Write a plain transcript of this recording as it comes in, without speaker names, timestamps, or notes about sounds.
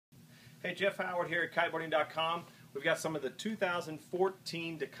Hey, Jeff Howard here at Kiteboarding.com. We've got some of the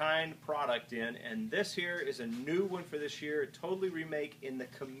 2014 Dakine product in, and this here is a new one for this year, a totally remake in the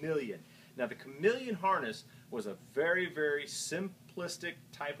Chameleon. Now, the Chameleon harness was a very, very simplistic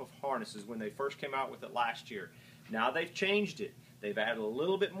type of harnesses when they first came out with it last year. Now they've changed it. They've added a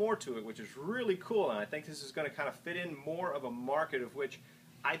little bit more to it, which is really cool, and I think this is going to kind of fit in more of a market of which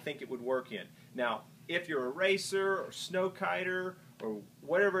I think it would work in. Now, if you're a racer or snow kiter or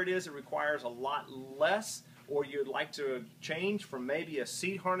whatever it is that requires a lot less, or you'd like to change from maybe a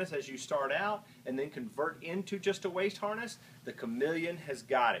seat harness as you start out and then convert into just a waist harness, the Chameleon has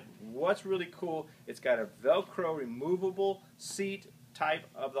got it. What's really cool, it's got a Velcro removable seat type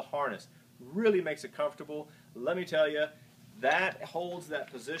of the harness. Really makes it comfortable. Let me tell you, that holds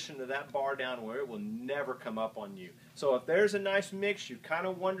that position of that bar down where it will never come up on you. So if there's a nice mix, you're kind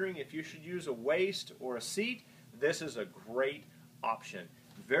of wondering if you should use a waist or a seat, this is a great option.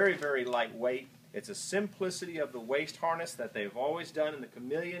 Very, very lightweight. It's a simplicity of the waist harness that they've always done in the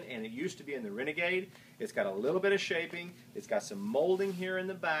Chameleon, and it used to be in the Renegade. It's got a little bit of shaping. It's got some molding here in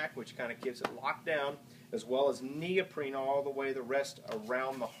the back, which kind of keeps it locked down, as well as neoprene all the way the rest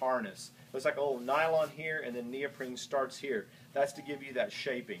around the harness. Looks like a little nylon here, and then neoprene starts here. That's to give you that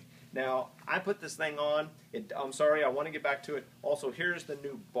shaping. Now, I put this thing on. I'm sorry, I want to get back to it. Also, here's the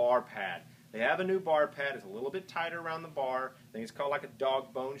new bar pad. They have a new bar pad. It's a little bit tighter around the bar. I think it's called like a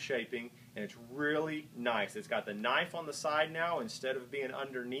dog bone shaping, and it's really nice. It's got the knife on the side now instead of being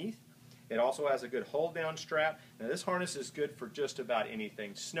underneath. It also has a good hold down strap. Now, this harness is good for just about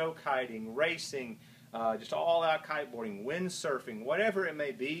anything. Snow kiting, racing, just all out kiteboarding, windsurfing, whatever it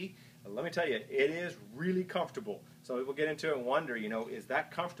may be. Let me tell you, it is really comfortable. Some people get into it and wonder, is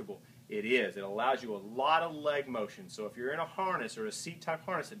that comfortable? It is. It allows you a lot of leg motion. So if you're in a harness or a seat type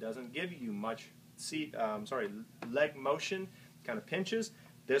harness that doesn't give you much leg motion, kind of pinches,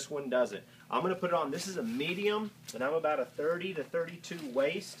 this one does it. I'm going to put it on. This is a medium, and I'm about a 30 to 32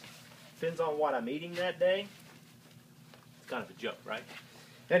 waist. Depends on what I'm eating that day. It's kind of a joke, right?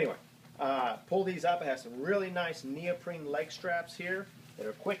 Anyway, pull these up. It has some really nice neoprene leg straps here that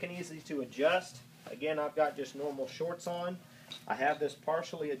are quick and easy to adjust. Again, I've got just normal shorts on. I have this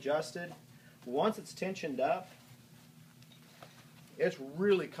partially adjusted. Once it's tensioned up, it's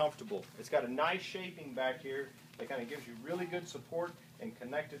really comfortable. It's got a nice shaping back here that kind of gives you really good support and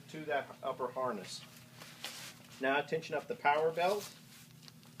connected to that upper harness. Now I tension up the power belt.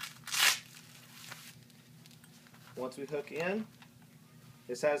 Once we hook in,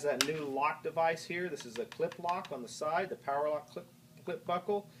 this has that new lock device here. This is a clip lock on the side, the power lock clip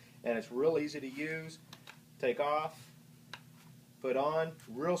buckle, and it's real easy to use. Take off, put on,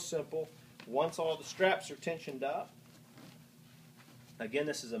 real simple. Once all the straps are tensioned up, again,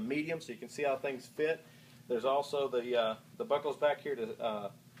 this is a medium, so you can see how things fit. There's also the buckles back here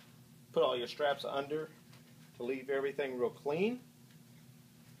to put all your straps under to leave everything real clean.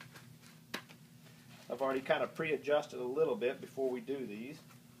 I've already kind of pre-adjusted a little bit before we do these.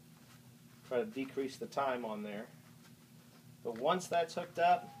 Try to decrease the time on there. But once that's hooked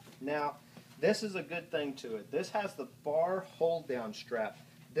up, now this is a good thing to it. This has the bar hold down strap.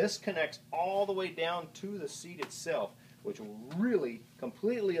 This connects all the way down to the seat itself, which will really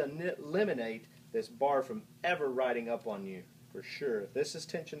completely eliminate this bar from ever riding up on you, for sure. If this is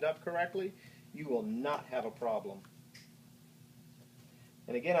tensioned up correctly, you will not have a problem.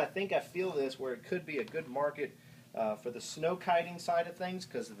 And again, I think I feel this where it could be a good market for the snow kiting side of things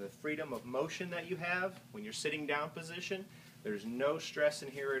because of the freedom of motion that you have when you're sitting down position. There's no stress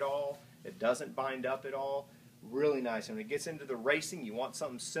in here at all. It doesn't bind up at all. Really nice. And when it gets into the racing, you want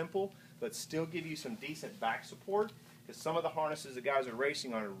something simple but still give you some decent back support, because some of the harnesses the guys are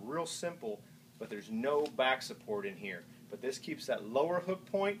racing on are real simple, but there's no back support in here. But this keeps that lower hook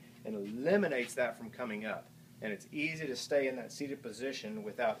point and eliminates that from coming up. And it's easy to stay in that seated position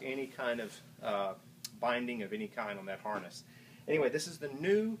without any kind of binding of any kind on that harness. Anyway, this is the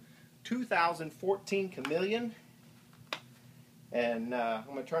new 2014 Chameleon. And I'm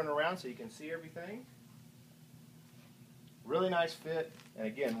going to turn it around so you can see everything. Really nice fit, and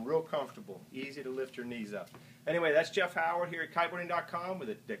again, real comfortable. Easy to lift your knees up. Anyway, that's Jeff Howard here at Kiteboarding.com with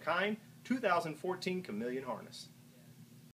a Dakine 2014 Chameleon harness.